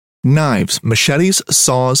Knives, machetes,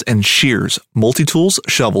 saws, and shears, multi-tools,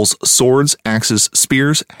 shovels, swords, axes,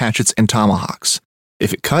 spears, hatchets, and tomahawks.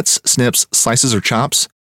 If it cuts, snips, slices, or chops,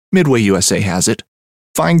 Midway USA has it.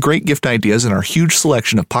 Find great gift ideas in our huge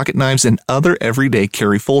selection of pocket knives and other everyday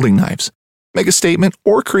carry folding knives. Make a statement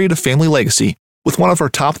or create a family legacy with one of our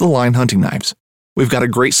top-of-the-line hunting knives. We've got a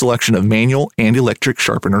great selection of manual and electric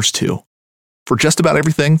sharpeners, too. For just about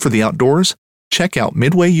everything for the outdoors, check out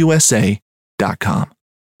MidwayUSA.com.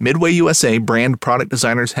 Midway USA brand product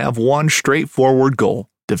designers have one straightforward goal: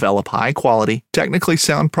 develop high-quality, technically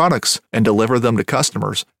sound products and deliver them to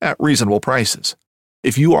customers at reasonable prices.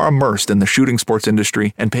 If you are immersed in the shooting sports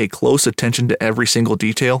industry and pay close attention to every single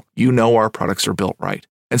detail, you know our products are built right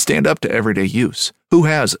and stand up to everyday use. Who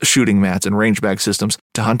has shooting mats and range bag systems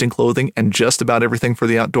to hunting clothing and just about everything for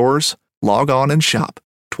the outdoors? Log on and shop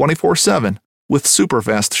 24/7 with super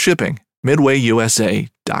fast shipping.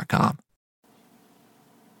 MidwayUSA.com.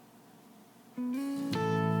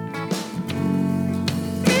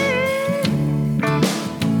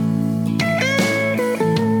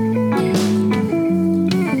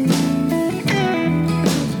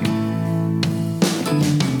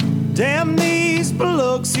 Damn these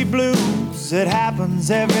Biloxi blues, it happens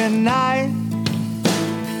every night.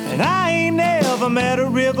 And I ain't never met a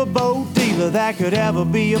riverboat dealer that could ever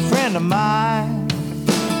be a friend of mine.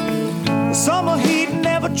 The summer heat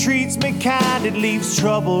never treats me kind, it leaves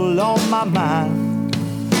trouble on my mind.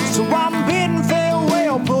 So I'm bidding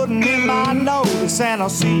farewell, putting in my notice, and I'll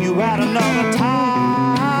see you at another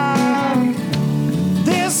time.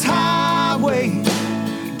 This highway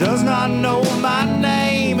does not know my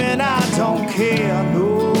name, and I don't care,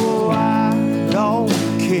 no, I don't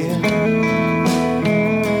care.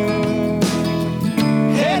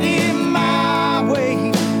 Heading my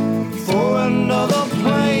way for another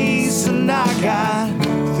place, and I got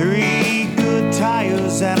 3 good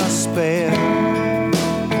tires and a spare.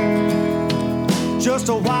 Just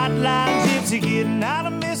a white line gypsy getting out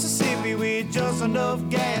of Mississippi with just enough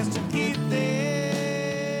gas to get there.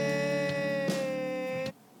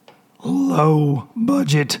 Low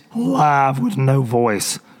budget live with no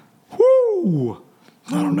voice. Woo!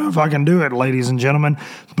 I don't know if I can do it, ladies and gentlemen,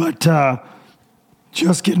 but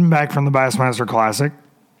just getting back from the Bassmaster Classic,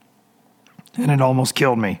 and it almost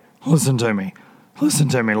killed me. Listen to me.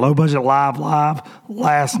 Low budget live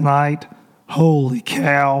last night. Holy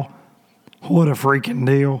cow. What a freaking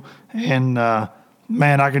deal. And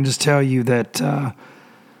man, I can just tell you that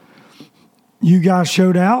you guys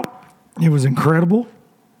showed out. It was incredible.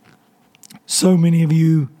 So many of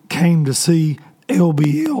you came to see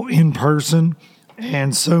LBL in person,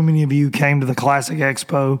 and so many of you came to the Classic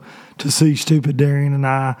Expo to see Stupid Darian and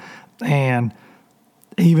I. And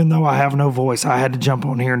even though I have no voice, I had to jump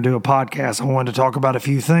on here and do a podcast. I wanted to talk about a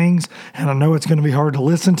few things, and I know it's going to be hard to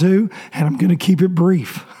listen to, and I'm going to keep it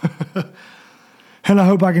brief. And I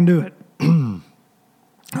hope I can do it.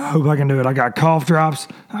 I got cough drops.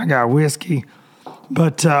 I got whiskey.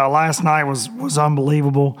 But last night was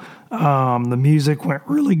unbelievable. The music went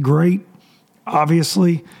really great,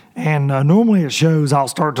 obviously. And normally at shows, I'll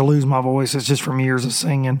start to lose my voice. It's just from years of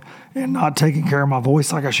singing and not taking care of my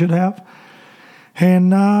voice like I should have.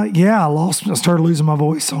 And I started losing my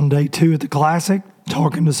voice on day 2 at the Classic,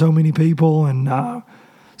 talking to so many people. And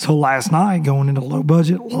so last night, going into Low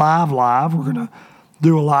Budget live, we're going to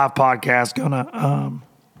do a live podcast, going to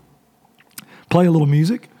play a little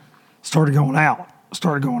music. Started going out.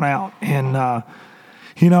 And, I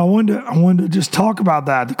wanted to just talk about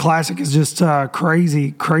that. The Classic is just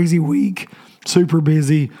crazy week, super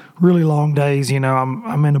busy, really long days.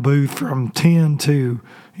 I'm in a booth from 10 to,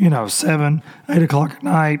 7, 8 o'clock at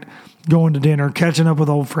night, going to dinner, catching up with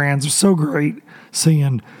old friends. It was so great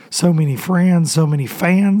seeing so many friends, so many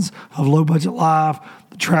fans of Low Budget Live,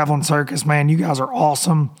 the Traveling Circus. Man, you guys are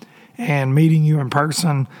awesome. And meeting you in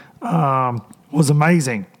person was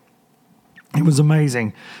amazing. It was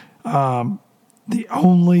amazing. The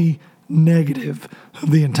only negative of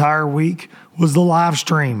the entire week was the live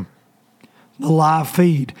stream, the live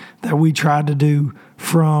feed that we tried to do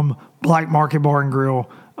from Black Market Bar and Grill.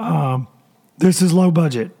 This is low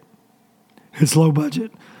budget. It's low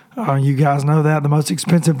budget. You guys know that. The most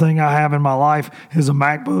expensive thing I have in my life is a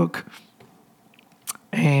MacBook.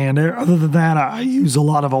 And other than that, I use a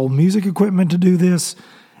lot of old music equipment to do this.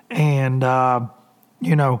 And,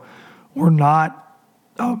 we're not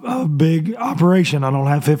a big operation. I don't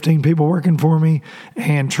have 15 people working for me.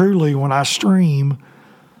 And truly, when I stream,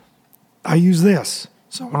 I use this.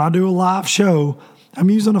 So when I do a live show, I'm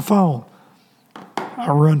using a phone. I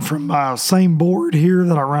run from my same board here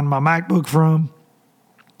that I run my MacBook from.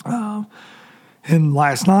 And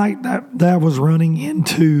last night, that was running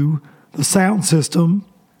into the sound system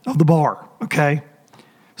of the bar, okay?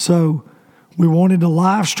 So we wanted to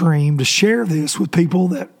live stream to share this with people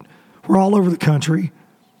that were all over the country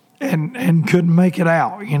and couldn't make it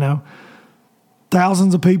out, you know.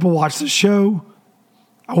 Thousands of people watched the show.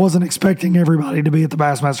 I wasn't expecting everybody to be at the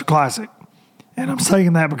Bassmaster Classic. And I'm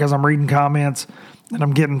saying that because I'm reading comments and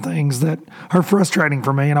I'm getting things that are frustrating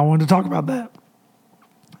for me, and I wanted to talk about that.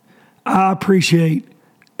 I appreciate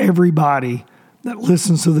everybody that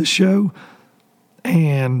listens to the show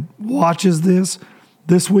and watches this.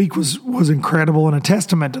 This week was incredible and a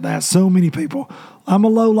testament to that. So many people. I'm a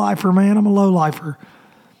low-lifer, man. I'm a low-lifer.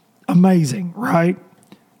 Amazing, right?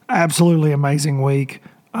 Absolutely amazing week.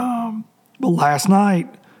 But last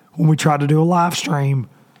night, when we tried to do a live stream,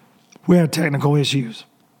 we had technical issues.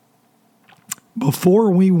 Before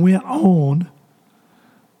we went on,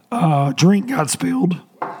 a drink got spilled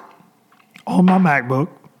on my MacBook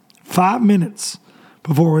 5 minutes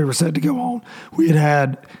before we were set to go on. We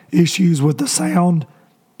had issues with the sound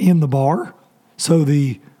in the bar, so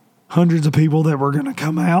the hundreds of people that were going to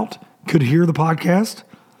come out could hear the podcast,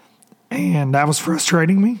 and that was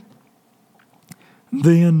frustrating me.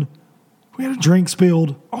 Then we had a drink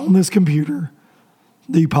spilled on this computer.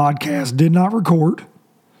 The podcast did not record,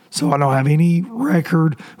 so I don't have any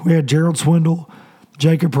record. We had Gerald Swindle,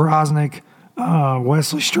 Jacob Porosnik,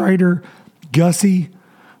 Wesley Strader, Gussie,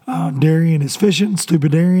 Darian is fishing,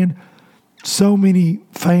 Stupid Darian. So many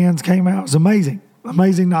fans came out. It was amazing.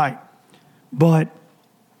 Amazing night. But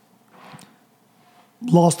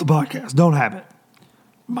lost the podcast. Don't have it.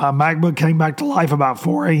 My MacBook came back to life about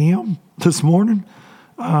 4 a.m. this morning,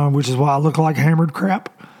 which is why I look like hammered crap.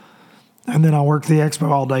 And then I worked the expo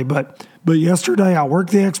all day. But yesterday I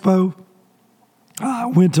worked the expo. I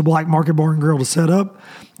went to Black Market Bar and Grill to set up.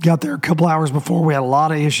 Got there a couple hours before. We had a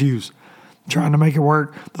lot of issues trying to make it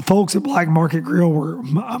work. The folks at Black Market Grill were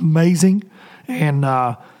amazing and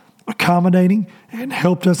accommodating and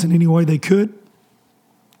helped us in any way they could.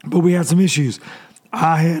 But we had some issues.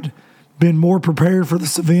 I had been more prepared for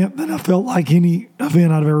this event than I felt like any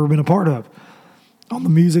event I've ever been a part of on the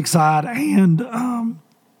music side and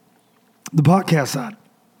the podcast side.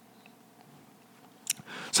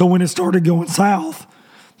 So when it started going south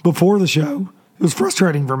before the show, it was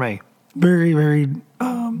frustrating for me. Very, very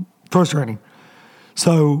frustrating.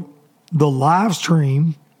 So the live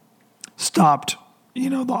stream stopped. You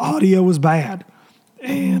know, the audio was bad.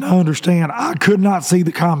 And I understand. I could not see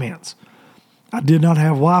the comments. I did not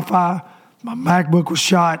have Wi-Fi. My MacBook was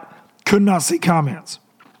shot. Could not see comments.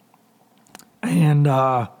 And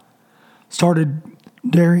started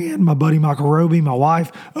Darian, my buddy Michael Roby, my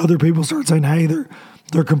wife, other people started saying, hey,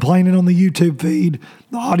 they're complaining on the YouTube feed.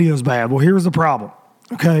 The audio's bad. Well, here's the problem,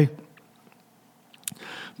 okay?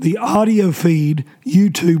 The audio feed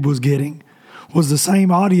YouTube was getting was the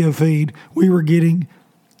same audio feed we were getting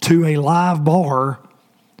to a live bar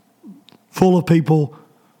full of people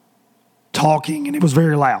talking, and it was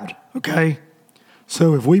very loud, okay?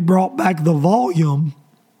 So if we brought back the volume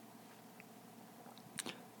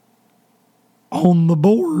on the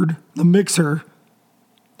board, the mixer,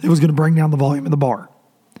 it was going to bring down the volume in the bar.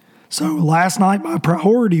 So last night, my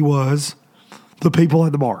priority was the people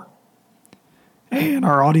at the bar. And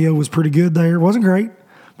our audio was pretty good there. It wasn't great,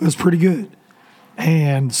 but it was pretty good.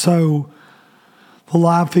 And so the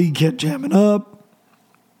live feed kept jamming up.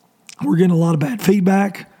 We're getting a lot of bad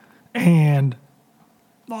feedback. And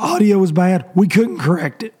the audio was bad. We couldn't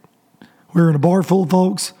correct it. We were in a bar full of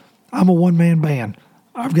folks. I'm a one-man band.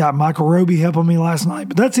 I've got Michael Roby helping me last night,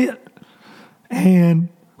 but that's it. And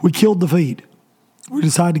we killed the feed. We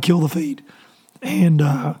decided to kill the feed. And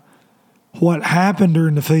what happened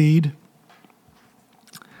during the feed,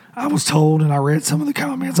 I was told, and I read some of the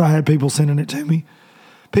comments. I had people sending it to me.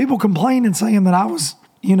 People complaining, saying that I was,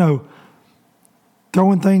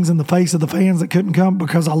 throwing things in the face of the fans that couldn't come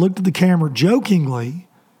because I looked at the camera jokingly,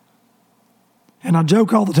 and I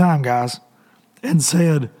joke all the time, guys, and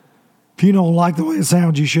said, if you don't like the way it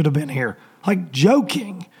sounds, you should have been here. Like,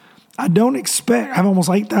 joking. I don't expect, I have almost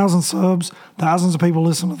 8,000 subs, thousands of people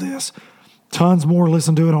listen to this, tons more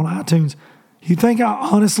listen to it on iTunes. You think I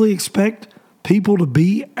honestly expect people to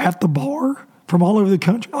be at the bar from all over the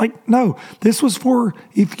country? Like, no, this was for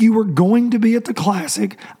if you were going to be at the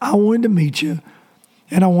Classic, I wanted to meet you,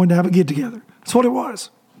 and I wanted to have a get-together. That's what it was.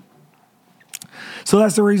 So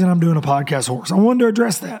that's the reason I'm doing a podcast horse. I wanted to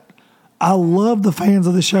address that. I love the fans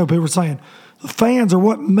of the show. People were saying, the fans are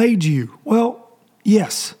what made you. Well,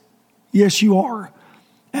 yes. Yes, you are.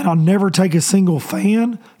 And I'll never take a single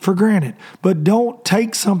fan for granted. But don't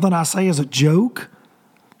take something I say as a joke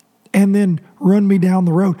and then run me down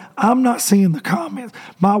the road. I'm not seeing the comments.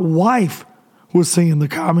 My wife was seeing the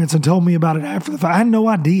comments and told me about it after the fact. I had no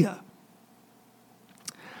idea.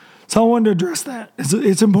 So I wanted to address that.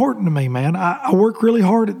 It's important to me, man. I work really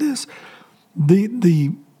hard at this.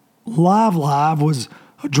 The live was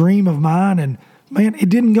a dream of mine, and man, it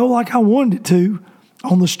didn't go like I wanted it to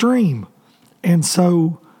on the stream. And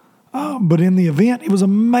so, but in the event, it was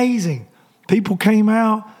amazing. People came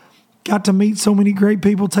out, got to meet so many great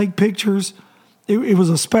people, take pictures. It was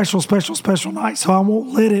a special night. So I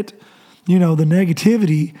won't let it, the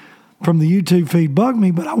negativity from the YouTube feed bug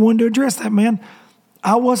me, but I wanted to address that, man.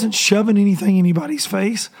 I wasn't shoving anything in anybody's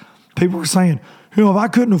face. People were saying, if I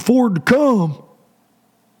couldn't afford to come,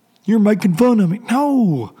 you're making fun of me.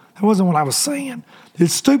 No, that wasn't what I was saying.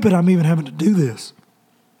 It's stupid I'm even having to do this.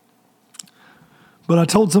 But I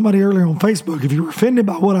told somebody earlier on Facebook, if you're offended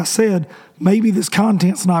by what I said, maybe this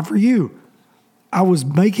content's not for you. I was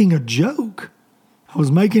making a joke.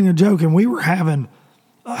 And we were having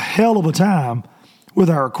a hell of a time with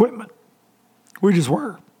our equipment. We just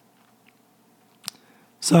were.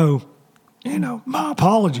 So, my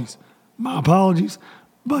apologies.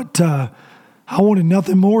 But I wanted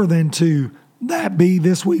nothing more than to that be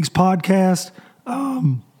this week's podcast,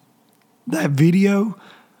 that video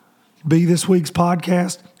be this week's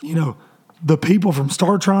podcast. The people from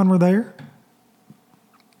StarTron were there.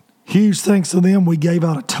 Huge thanks to them. We gave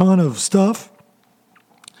out a ton of stuff,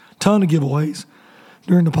 ton of giveaways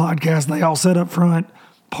during the podcast. They all sat up front,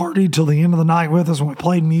 partied till the end of the night with us when we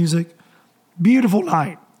played music. Beautiful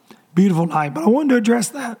night. But I wanted to address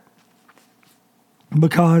that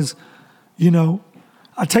because,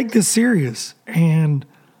 I take this serious, and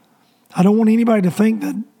I don't want anybody to think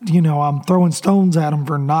that, I'm throwing stones at them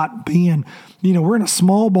for not being, we're in a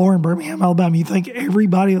small bar in Birmingham, Alabama. You think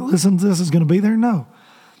everybody that listens to this is going to be there? No.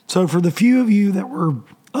 So for the few of you that were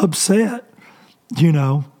upset,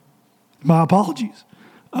 my apologies.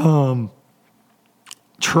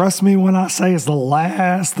 Trust me when I say it's the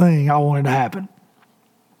last thing I wanted to happen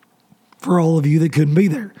for all of you that couldn't be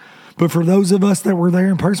there. But for those of us that were there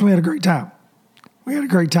in person, we had a great time.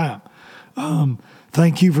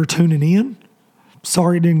 Thank you for tuning in.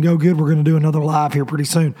 Sorry it didn't go good. We're going to do another live here pretty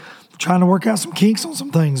soon. Trying to work out some kinks on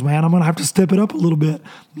some things, man. I'm going to have to step it up a little bit.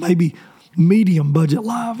 Maybe medium budget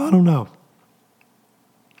live. I don't know.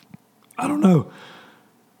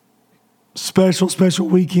 Special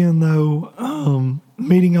weekend, though.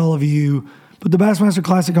 Meeting all of you. But the Bassmaster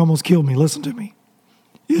Classic almost killed me. Listen to me.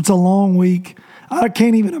 It's a long week. I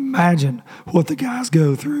can't even imagine what the guys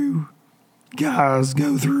go through. Guys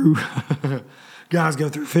go through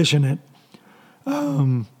fishing it.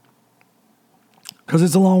 Because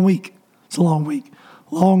it's a long week.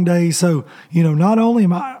 Long day. So, not only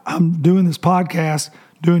I'm doing this podcast,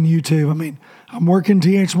 doing YouTube. I'm working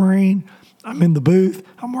TH Marine. I'm in the booth.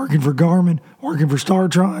 I'm working for Garmin, working for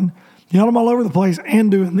StarTron. I'm all over the place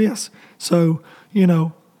and doing this. So,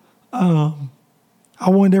 I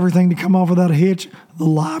wanted everything to come off without a hitch. The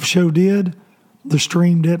live show did. The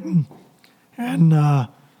stream didn't. And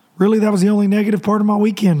really, that was the only negative part of my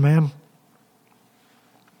weekend, man.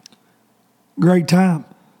 Great time.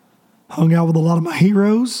 Hung out with a lot of my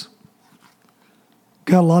heroes.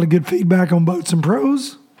 Got a lot of good feedback on Boats and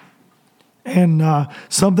Pros. And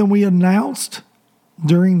something we announced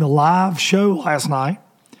during the live show last night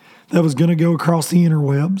that was going to go across the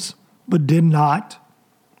interwebs, but did not.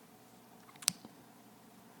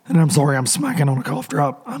 And I'm sorry, I'm smacking on a cough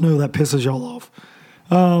drop. I know that pisses y'all off.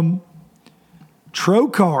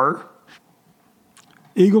 Trokar,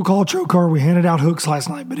 Eagle Call Trokar, we handed out hooks last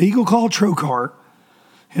night, but Eagle Call Trokar,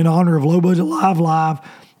 in honor of Low Budget Live,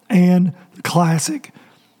 and the Classic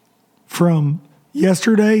from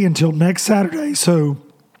yesterday until next Saturday. So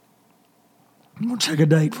I'm going to check a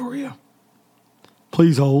date for you.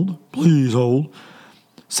 Please hold.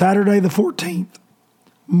 Saturday the 14th,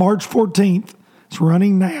 March 14th. It's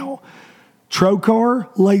running now. Trokar,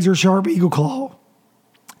 Laser Sharp Eagle Claw,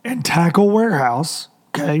 and Tackle Warehouse.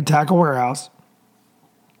 Okay, Tackle Warehouse.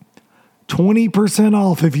 20%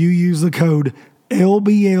 off if you use the code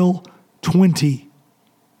LBL20.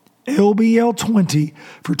 LBL20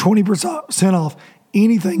 for 20% off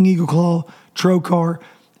anything Eagle Claw, Trokar.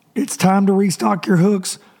 It's time to restock your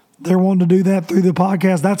hooks. They're wanting to do that through the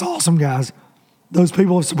podcast. That's awesome, guys. Those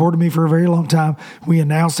people have supported me for a very long time. We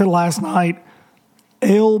announced it last night.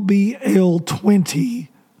 LBL20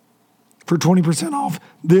 for 20% off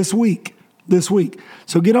this week.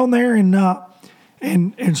 So get on there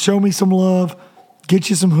and show me some love. Get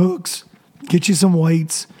you some hooks. Get you some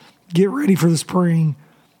weights. Get ready for the spring.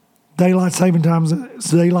 Daylight savings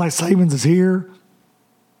is here.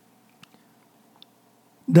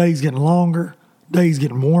 Days getting longer. Days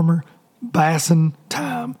getting warmer. Bassing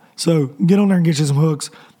time. So get on there and get you some hooks.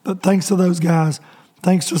 But thanks to those guys.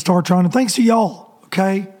 Thanks to StarTron. And thanks to y'all,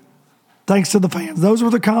 okay? Thanks to the fans. Those were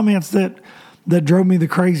the comments that drove me the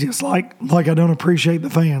craziest. Like I don't appreciate the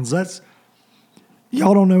fans.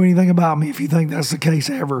 Y'all don't know anything about me if you think that's the case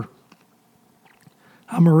ever.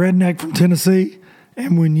 I'm a redneck from Tennessee,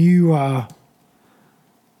 and when you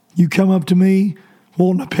come up to me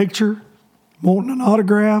wanting a picture, wanting an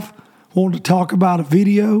autograph, wanting to talk about a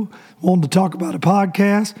video, wanting to talk about a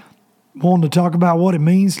podcast, wanting to talk about what it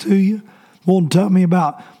means to you, wanting to tell me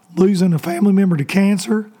about losing a family member to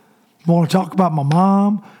cancer, want to talk about my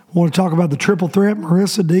mom, want to talk about the triple threat,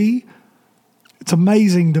 Marissa D. It's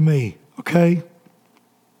amazing to me, okay?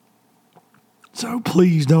 So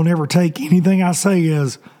please don't ever take anything I say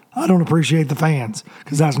as I don't appreciate the fans,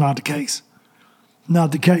 because that's not the case.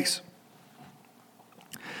 Not the case.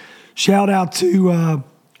 Shout out to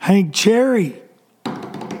Hank Cherry.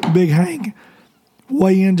 Big Hank.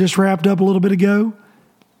 Weigh-in just wrapped up a little bit ago.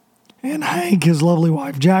 And Hank, his lovely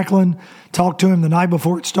wife Jacqueline, talked to him the night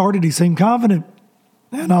before it started. He seemed confident.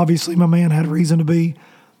 And obviously my man had a reason to be.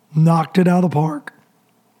 Knocked it out of the park.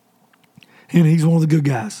 And he's one of the good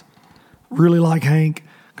guys. Really like Hank.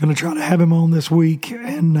 Going to try to have him on this week.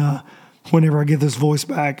 And whenever I get this voice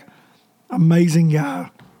back. Amazing guy.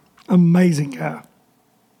 Amazing guy.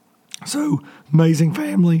 So, amazing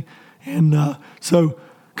family. And so,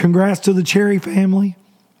 congrats to the Cherry family.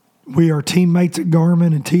 We are teammates at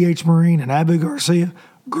Garmin and TH Marine and Abu Garcia.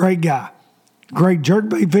 Great guy. Great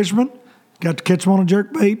jerkbait fisherman. Got to catch him on a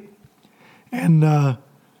jerkbait. And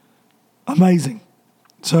amazing.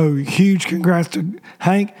 So, huge congrats to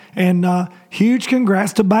Hank. And huge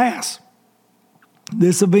congrats to Bass.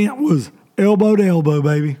 This event was elbow to elbow,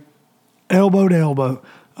 baby. Elbow to elbow.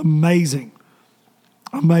 Amazing.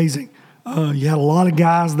 Amazing. You had a lot of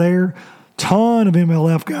guys there. Ton of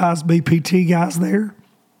MLF guys, BPT guys there.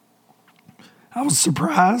 I was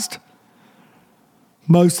surprised.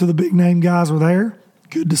 Most of the big name guys were there.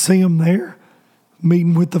 Good to see them there.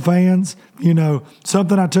 Meeting with the fans. You know,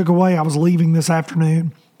 something I took away, I was leaving this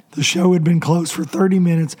afternoon. The show had been closed for 30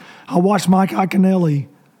 minutes. I watched Mike Iaconelli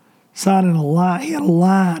signing a line. He had a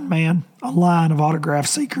line, man. A line of autograph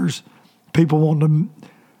seekers. People wanting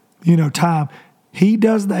to, time. He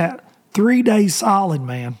does that 3 days solid,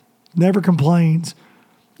 man. Never complains.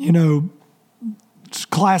 It's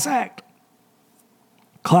class act.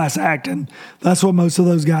 Class act. And that's what most of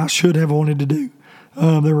those guys should have wanted to do.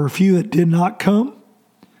 There were a few that did not come.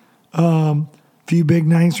 A few big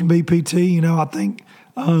names from BPT. I think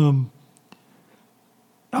I'm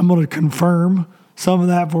going to confirm some of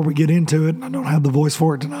that before we get into it. I don't have the voice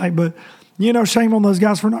for it tonight. But, shame on those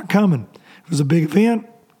guys for not coming. It was a big event.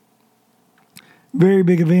 Very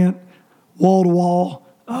big event. Wall to wall.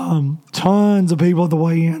 Tons of people at the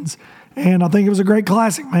weigh-ins. And I think it was a great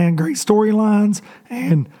classic, man. Great storylines.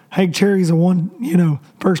 And Hank Cherry's a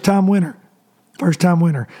first-time winner. First-time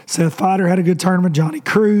winner. Seth Fighter had a good tournament. Johnny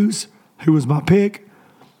Cruz, who was my pick.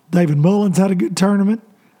 David Mullins had a good tournament.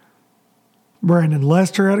 Brandon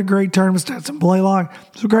Lester had a great tournament. Stetson Blaylock.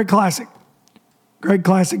 It's a great classic. Great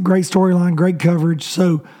classic, great storyline, great coverage.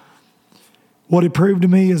 So what it proved to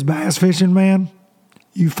me is bass fishing, man,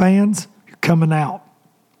 you fans, you're coming out.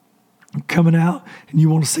 You're coming out and you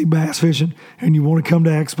want to see bass fishing and you want to come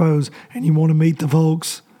to expos and you want to meet the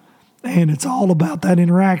folks. And it's all about that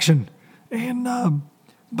interaction. And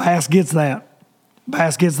Bass gets that.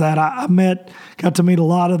 Bass gets that. I got to meet a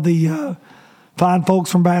lot of the fine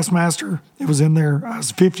folks from Bassmaster. It was in their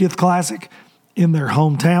 50th Classic in their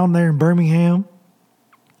hometown there in Birmingham.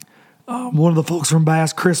 One of the folks from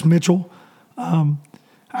Bass, Chris Mitchell,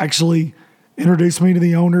 actually introduced me to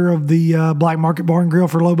the owner of the Black Market Bar and Grill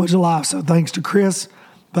for Low Budget Life. So thanks to Chris.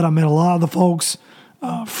 But I met a lot of the folks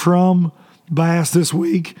from Bass this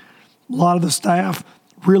week. A lot of the staff,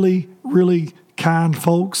 really, really kind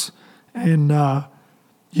folks. And,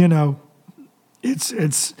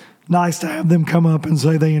 it's nice to have them come up and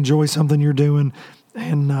say they enjoy something you're doing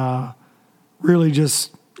and really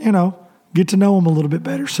just, get to know them a little bit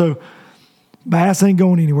better. So Bass ain't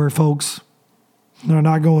going anywhere, folks. They're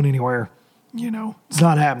not going anywhere. It's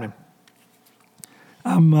not happening.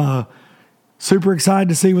 I'm super excited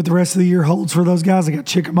to see what the rest of the year holds for those guys. I got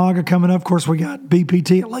Chickamauga coming up. Of course, we got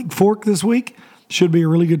BPT at Lake Fork this week. Should be a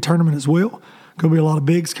really good tournament as well. Going to be a lot of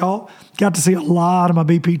bigs caught. Got to see a lot of my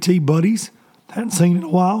BPT buddies. Hadn't seen in a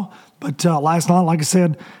while. But last night, like I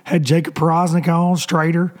said, had Jacob Porosnik on,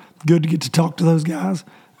 Strader. Good to get to talk to those guys.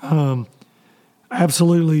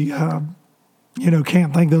 Absolutely,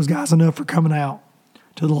 can't thank those guys enough for coming out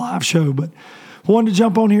to the live show. But wanted to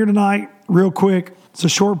jump on here tonight real quick. it's a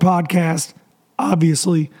short podcast.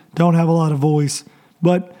 Obviously, don't have a lot of voice,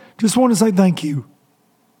 but just want to say thank you.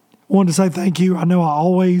 I know I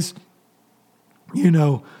always,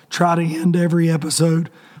 try to end every episode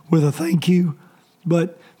with a thank you,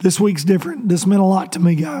 but this week's different. This meant a lot to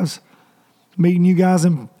me, guys. Meeting you guys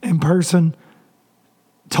in person,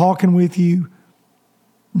 talking with you,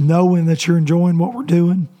 knowing that you're enjoying what we're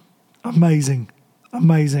doing. Amazing.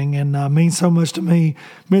 And means so much to me.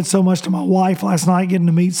 Meant so much to my wife last night, getting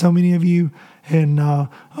to meet so many of you and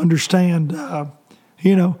understand,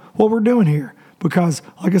 what we're doing here. Because,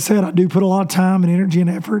 like I said, I do put a lot of time and energy and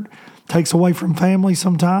effort. Takes away from family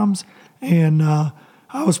sometimes. And I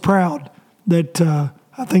was proud that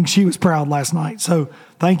I think she was proud last night. So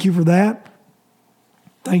thank you for that.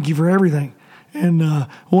 Thank you for everything. And I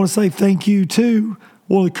want to say thank you to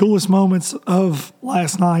one of the coolest moments of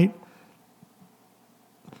last night,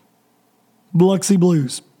 Biloxi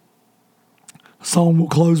Blues. A song we'll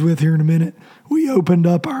close with here in a minute. We opened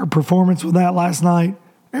up our performance with that last night.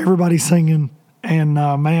 Everybody singing. And,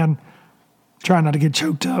 man, trying not to get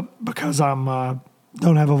choked up because I'm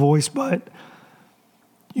don't have a voice. But,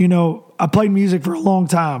 I played music for a long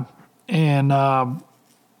time. And a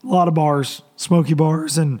lot of bars, smoky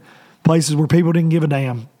bars, and places where people didn't give a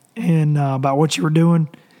damn and about what you were doing.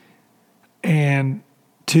 And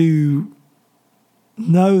to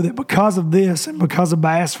know that because of this and because of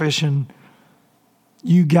bass fishing,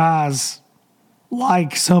 you guys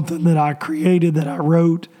like something that I created, that I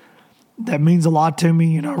wrote, that means a lot to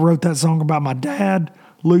me. I wrote that song about my dad,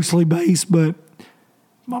 loosely based, but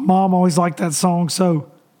my mom always liked that song.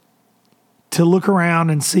 So to look around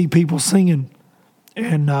and see people singing,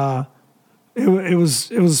 and it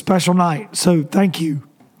was a special night. So thank you.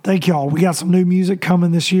 Thank y'all. We got some new music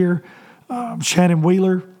coming this year. Shannon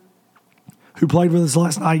Wheeler, who played with us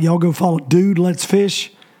last night. Y'all go follow Dude Let's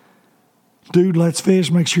Fish. Dude Let's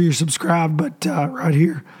Fish. Make sure you're subscribed. But right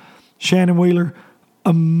here, Shannon Wheeler,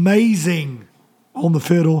 amazing on the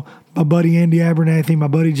fiddle. My buddy Andy Abernathy, my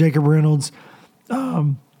buddy Jacob Reynolds,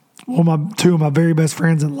 two of my very best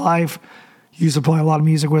friends in life. Used to play a lot of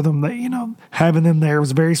music with them. Having them there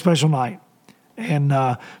was a very special night. And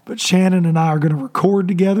but Shannon and I are going to record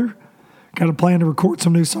together. Got a plan to record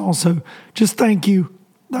some new songs. So just thank you.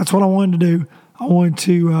 That's what I wanted to do. I wanted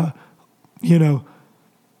to,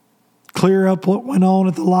 clear up what went on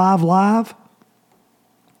at the live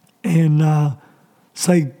and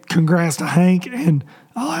say congrats to Hank. And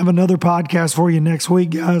I'll have another podcast for you next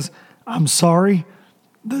week, guys. I'm sorry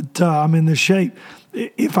that I'm in this shape.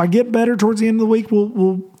 If I get better towards the end of the week,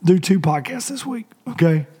 we'll do 2 podcasts this week,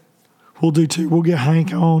 okay? We'll do 2. We'll get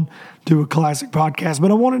Hank on, do a classic podcast. But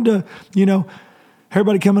I wanted to,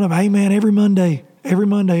 everybody coming up, hey, man, every Monday.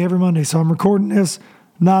 So I'm recording this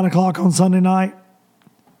 9 o'clock on Sunday night,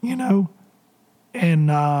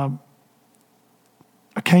 and I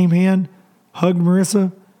came in, hugged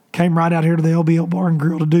Marissa, came right out here to the LBL Bar and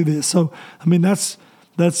Grill to do this. So, that's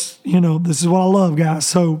this is what I love, guys.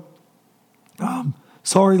 So,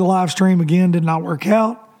 sorry the live stream again did not work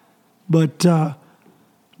out, but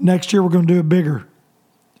next year we're going to do it bigger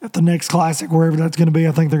at the next classic, wherever that's going to be.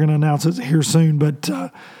 I think they're going to announce it here soon, but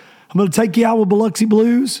I'm going to take you out with Biloxi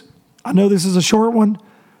Blues. I know this is a short one.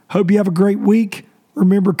 Hope you have a great week.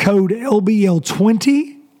 Remember code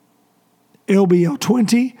LBL20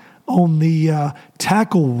 on the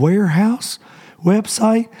Tackle Warehouse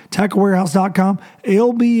website, tacklewarehouse.com.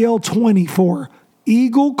 LBL20 for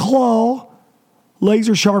Eagle Claw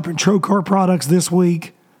laser sharpened Trocar products this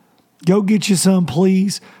week. Go get you some,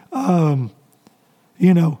 please. Let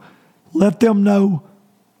them know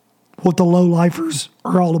what the low-lifers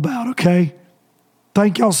are all about, okay?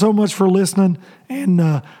 Thank y'all so much for listening,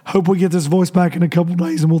 and hope we get this voice back in a couple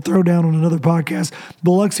days, and we'll throw down on another podcast.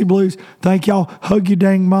 Biloxi Blues, thank y'all. Hug your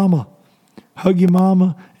dang mama. Hug your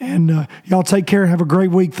mama, and y'all take care and have a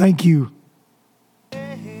great week. Thank you.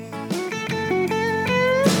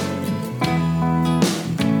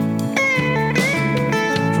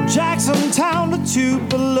 From Jackson Town to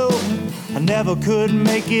Tupelo, I never could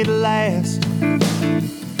make it last.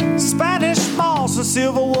 Spanish moss and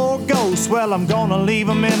Civil War ghosts, well, I'm gonna leave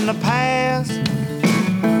them in the past.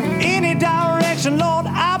 Any direction, Lord,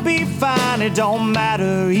 I'll be fine. It don't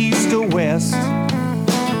matter east or west.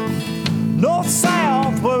 North,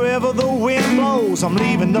 south, wherever the wind blows, I'm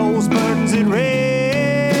leaving those burdens at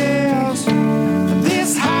rest.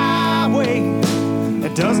 This highway,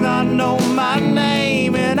 it does not know my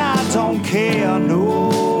name, and I don't care,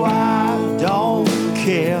 no, I don't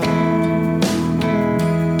care.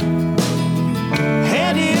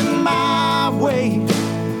 Heading my way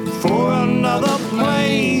for another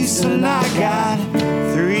place, and I got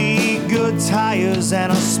 3 good tires horses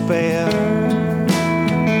and a spare.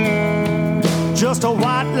 Just a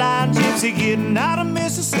white line gypsy getting out of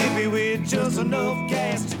Mississippi with just enough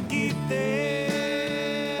gas to get there.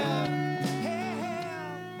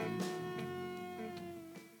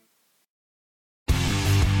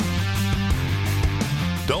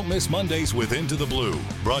 Don't miss Mondays with Into the Blue,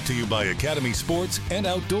 brought to you by Academy Sports and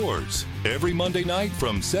Outdoors. Every Monday night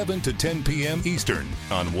from 7 to 10 p.m. Eastern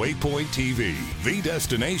on Waypoint TV, the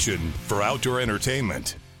destination for outdoor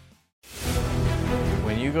entertainment.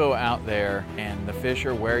 When you go out there and the fish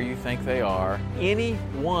are where you think they are, any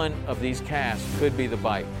one of these casts could be the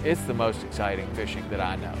bite. It's the most exciting fishing that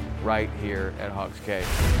I know, right here at Hawks Cave.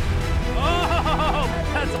 Oh,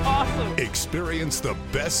 that's awesome. Experience the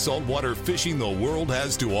best saltwater fishing the world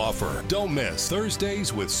has to offer. Don't miss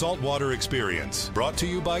Thursdays with Saltwater Experience, brought to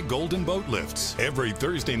you by Golden Boat Lifts. Every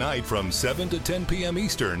Thursday night from 7 to 10 p.m.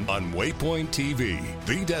 Eastern on Waypoint TV,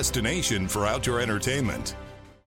 the destination for outdoor entertainment.